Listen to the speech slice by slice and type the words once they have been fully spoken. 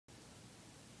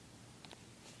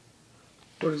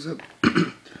What is up?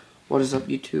 What is up,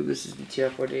 YouTube? This is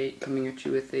DTF48 coming at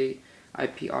you with a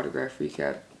IP autograph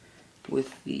recap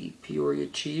with the Peoria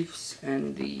Chiefs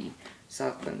and the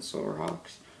South Bend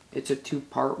Silverhawks. It's a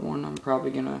two-part one. I'm probably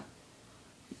gonna,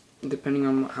 depending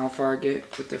on how far I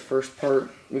get with the first part,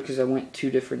 because I went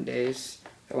 2 different days.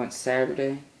 I went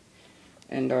Saturday,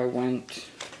 and I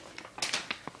went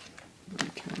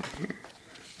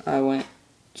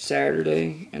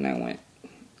Saturday, and I went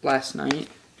last night.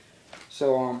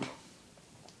 So,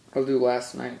 I'll do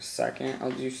last night second.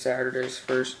 I'll do Saturdays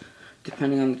first.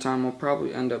 Depending on the time, I'll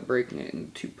probably end up breaking it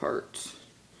into 2 parts.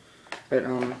 But,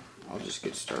 I'll just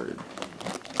get started.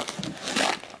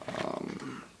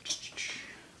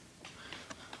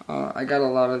 I got a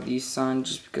lot of these signed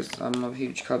just because I'm a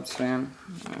huge Cubs fan.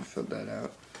 I filled that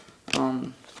out.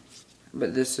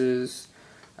 But this is,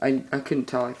 I couldn't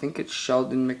tell. I think it's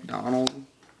Sheldon McDonald.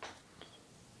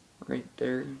 Right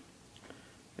there.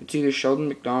 It's either Sheldon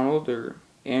McDonald or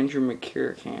Andrew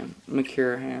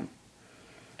McCarahan.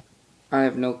 I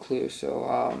have no clue,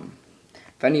 so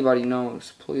if anybody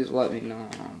knows, please let me know.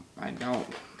 I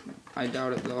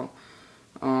doubt it though.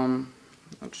 I'll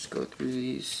just go through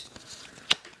these.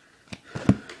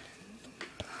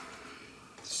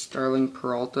 Starling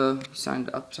Peralta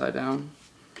signed upside down,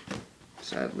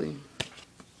 sadly.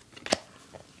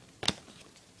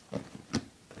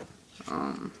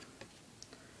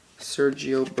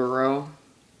 Sergio Burrell,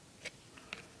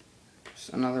 just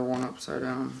another one upside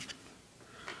down.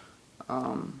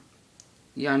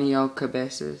 Yaniel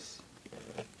Cabezas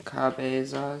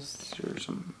or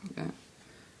something like that.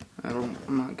 I'm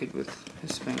not good with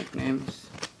Hispanic names.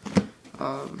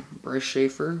 Bryce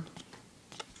Schaefer,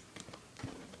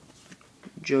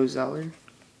 Joe Zeller,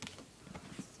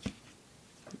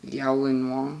 Yao-Lin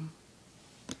Wong,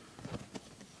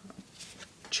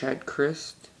 Chad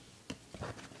Christ,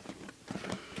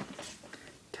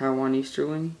 Taiwan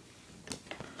Easterling,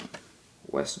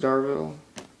 Wes Darville,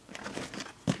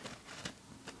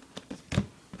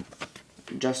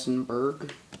 Justin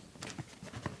Berg,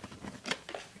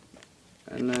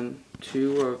 and then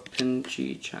 2 of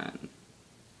Pinchi Chan.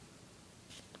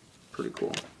 Pretty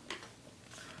cool.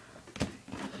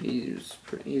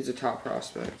 He's a top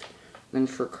prospect. Then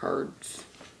for cards,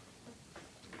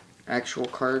 actual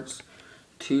cards,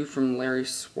 2 from Larry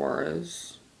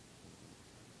Suarez,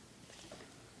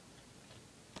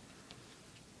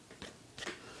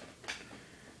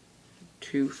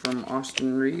 2 from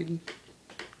Austin Reed,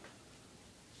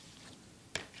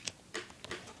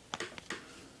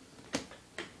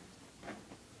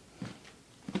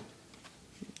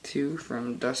 2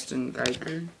 from Dustin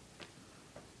Geiger.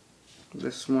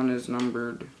 This one is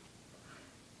numbered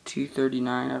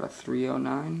 239 out of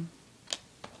 309.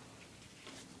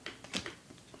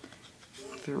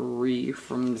 3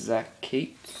 from Zach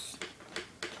Cates.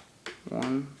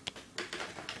 1,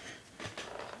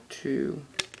 2,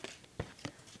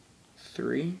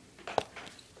 3.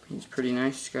 He's pretty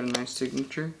nice. He's got a nice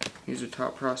signature. He's a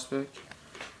top prospect.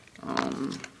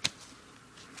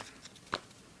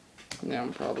 Yeah,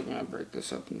 I'm probably gonna break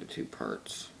this up into 2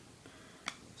 parts.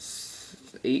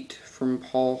 8 from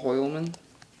Paul Hoylman.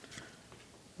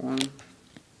 1,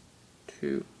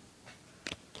 2,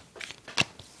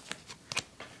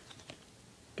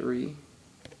 3,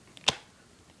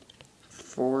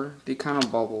 4. They kind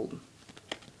of bubbled.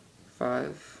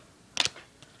 5,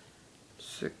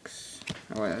 6.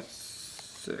 Oh wait, that's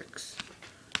 6.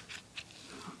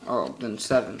 Oh, then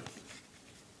 7.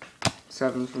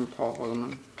 7 from Paul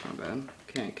Hoylman. Not bad.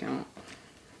 Can't count.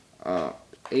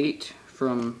 8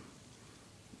 from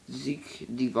Zeke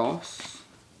DeVos.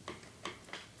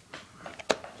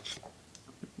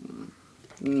 And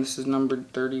this is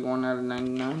numbered 31 out of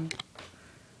 99.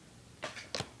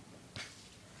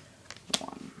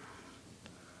 1.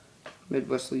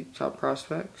 Midwest League top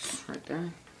prospects, right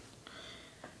there.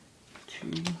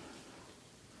 2, 3,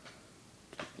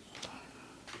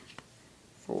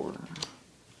 4,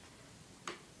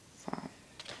 5,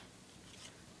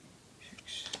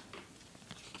 6.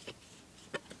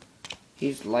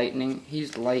 He's lightning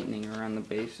around the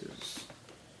bases.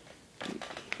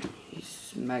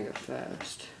 He's mega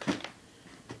fast.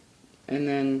 And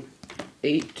then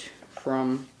 8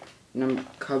 from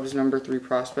Cubs number 3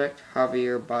 prospect,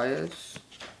 Javier Baez.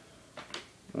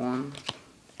 1,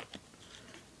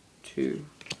 2,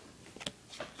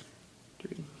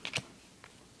 3.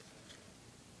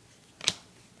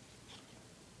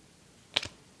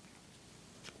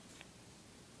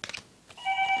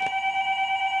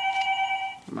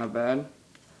 My bad.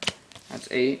 That's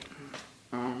 8.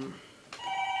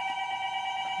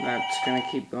 That's gonna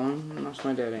keep going unless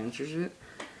my dad answers it.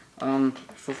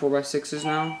 For 4x6s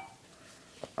now,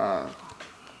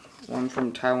 1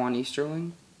 from Taiwan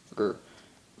Easterling, or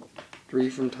 3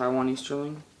 from Taiwan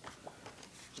Easterling.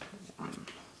 1,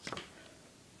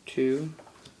 2,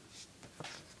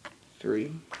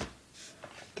 3.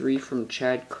 3 from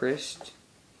Chad Christ,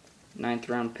 9th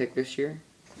round pick this year.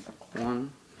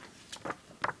 1,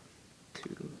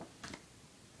 2,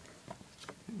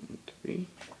 and 3.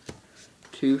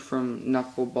 2 from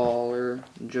Knuckleballer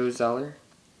Joe Zeller.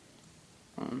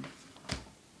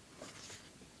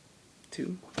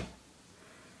 2.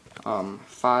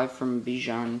 5 from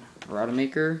Bijan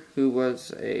Rademacher, who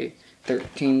was a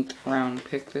 13th round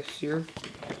pick this year.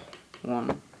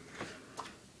 1,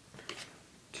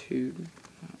 2,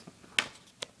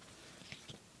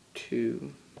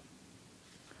 2.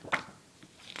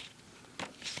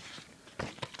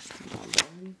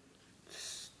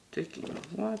 Sticking.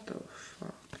 What the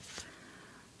fuck?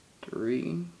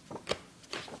 3.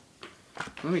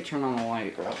 Let me turn on the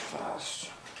light real fast.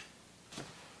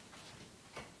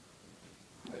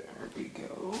 There we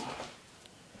go.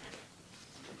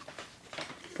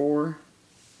 4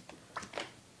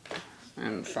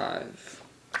 and 5.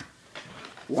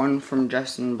 1 from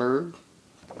Justin Berg.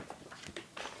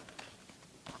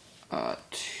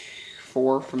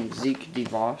 4 from Zeke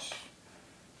DeVos.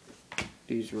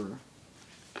 These were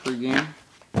pregame.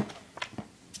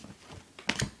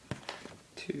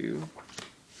 2,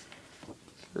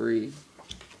 3.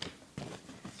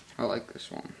 I like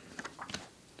this one.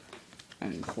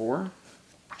 And 4.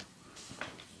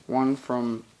 1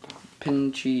 from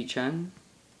Pinchi Chen.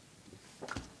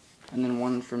 And then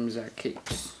 1 from Zach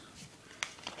Capes.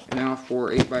 Now for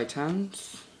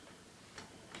 8x10s.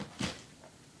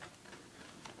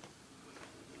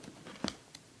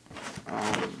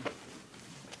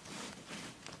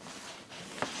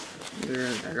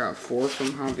 There, I got 4 from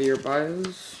Javier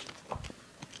Baez.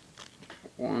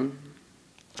 1.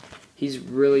 He's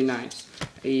really nice.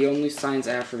 He only signs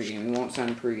after the game. He won't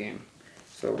sign pre-game.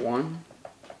 So 1,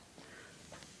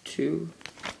 2,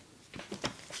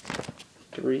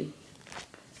 3,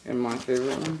 and my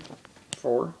favorite one,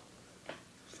 4.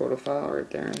 Photo file right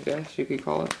there, I guess you could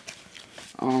call it.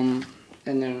 And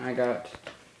then I got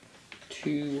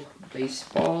 2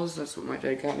 baseballs. That's what my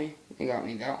dad got me. He got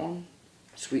me that one.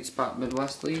 Sweet Spot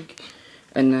Midwest League.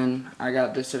 And then I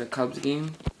got this at a Cubs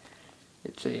game.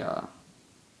 It's a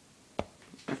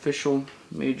official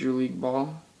Major League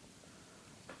ball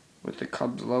with the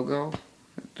Cubs logo.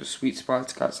 The Sweet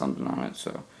Spot's got something on it,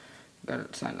 so got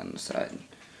it signed on the side.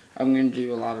 I'm going to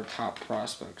do a lot of top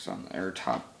prospects on there, or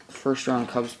top first round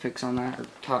Cubs picks on that, or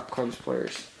top Cubs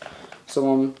players.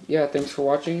 So yeah, thanks for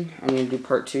watching. I'm going to do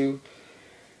part 2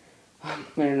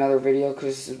 in another video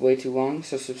because this is way too long.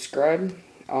 So subscribe.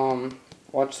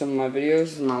 Watch some of my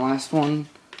videos. My last one,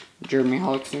 Jeremy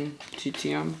Hellickson,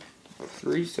 TTM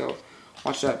 3. So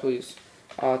watch that, please.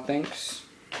 Thanks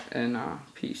and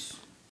peace.